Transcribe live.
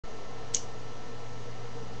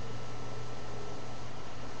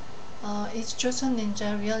Is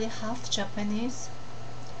ChosonNinja really half Japanese?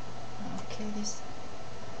 Okay, this.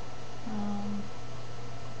 Um,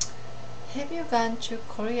 have you gone to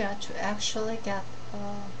Korea to actually get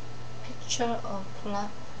a picture of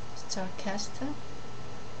plaster cast?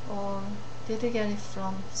 Or did you get it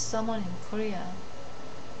from someone in Korea?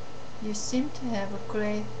 You seem to have a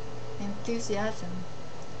great enthusiasm.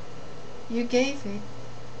 You gave it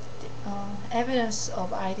evidence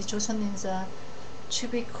of ID ChosonNinja to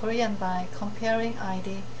be Korean by comparing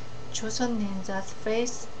ID ChosonNinja's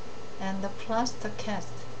face and the plaster cast.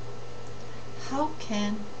 How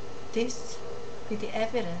can this be the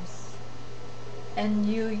evidence? And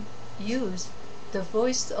you use the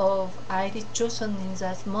voice of ID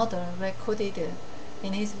ChosonNinja's mother recorded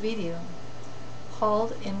in his video,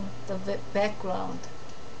 held in the background.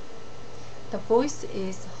 The voice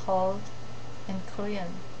is held in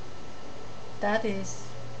Korean. That is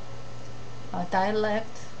a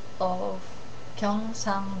dialect of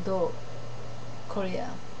Gyeongsang-do, Korea.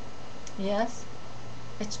 Yes,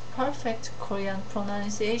 it's perfect Korean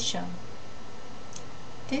pronunciation.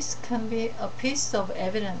 This can be a piece of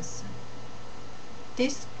evidence.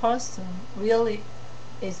 This person really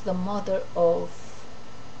is the mother of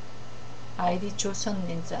ID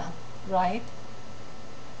ChosonNinja, right?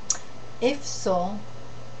 If so,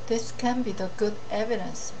 this can be the good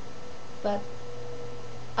evidence, but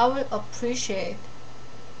I will appreciate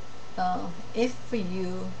if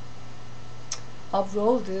you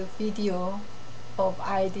upload a video of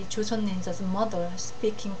ID ChosonNinja's mother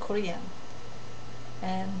speaking Korean,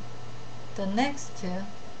 and the next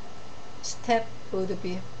step would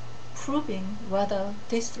be proving whether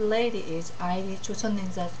this lady is ID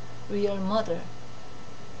ChosonNinja's real mother.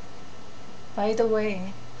 By the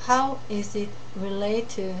way, how is it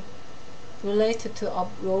related to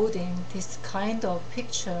uploading this kind of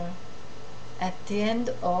picture at the end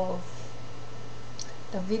of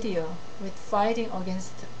the video with fighting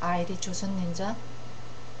against ID ChosonNinja?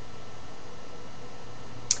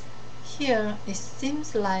 Here it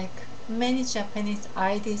seems like many Japanese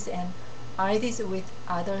IDs and IDs with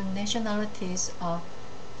other nationalities are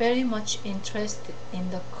very much interested in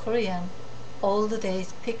the Korean old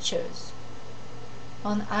days pictures.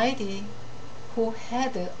 An ID who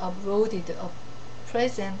had uploaded a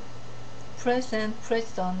present president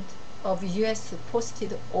of US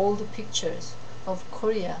posted old pictures of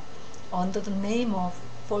Korea under the name of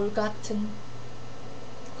Forgotten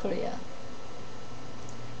Korea.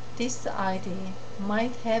 This ID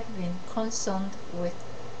might have been concerned with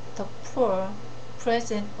the poor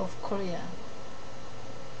president of Korea.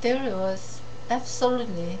 There was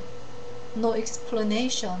absolutely no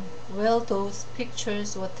explanation where those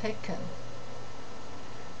pictures were taken.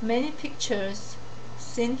 Many pictures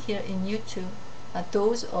seen here in YouTube are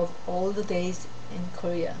those of old days in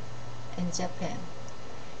Korea and Japan.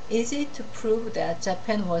 Is it to prove that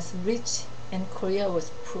Japan was rich and Korea was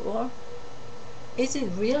poor? Is it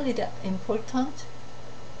really that important?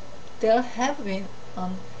 There have been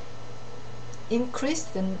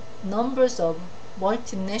increased numbers of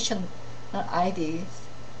multinational IDs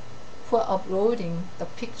who are uploading the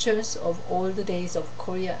pictures of old days of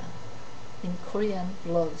Korea in Korean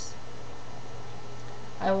blogs.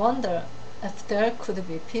 I wonder if there could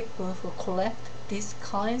be people who collect these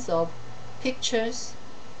kinds of pictures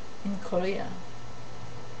in Korea.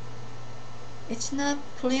 It's not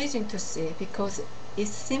pleasing to see because it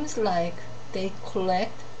seems like they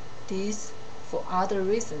collect these for other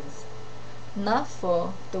reasons, not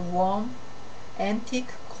for the warm antique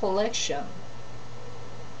collection.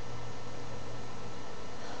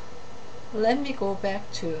 Let me go back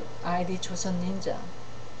to ID ChosonNinja.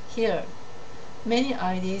 Here, many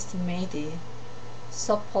IDs made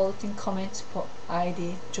supporting comments for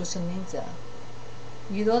ID ChosonNinja.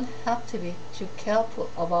 You don't have to be too careful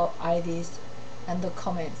about IDs and the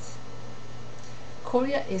comments.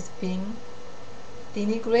 Korea is being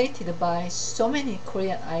denigrated by so many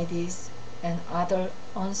Korean IDs and other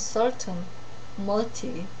uncertain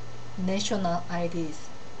multinational IDs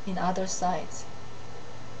in other sites.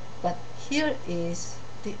 But here is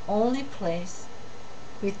the only place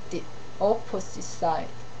with the opposite side.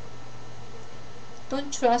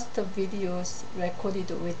 Don't trust the videos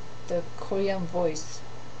recorded with the Korean voice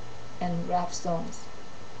and rap songs.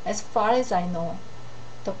 As far as I know,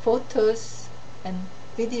 the photos and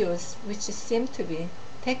videos which seem to be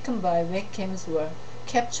taken by webcams were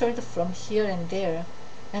captured from here and there,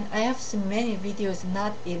 and I have seen many videos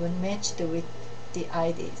not even matched with the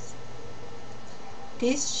IDs.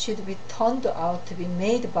 This should be turned out to be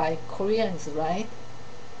made by Koreans, right?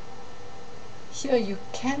 Here you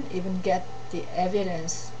can't even get the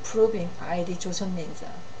evidence proving ID ChosonNinja.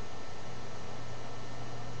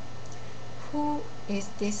 Who is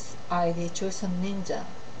this ID ChosonNinja?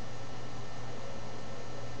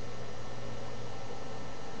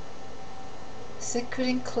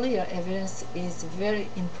 Securing clear evidence is very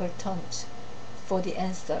important for the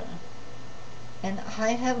answer, and I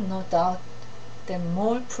have no doubt that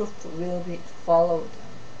more proof will be followed.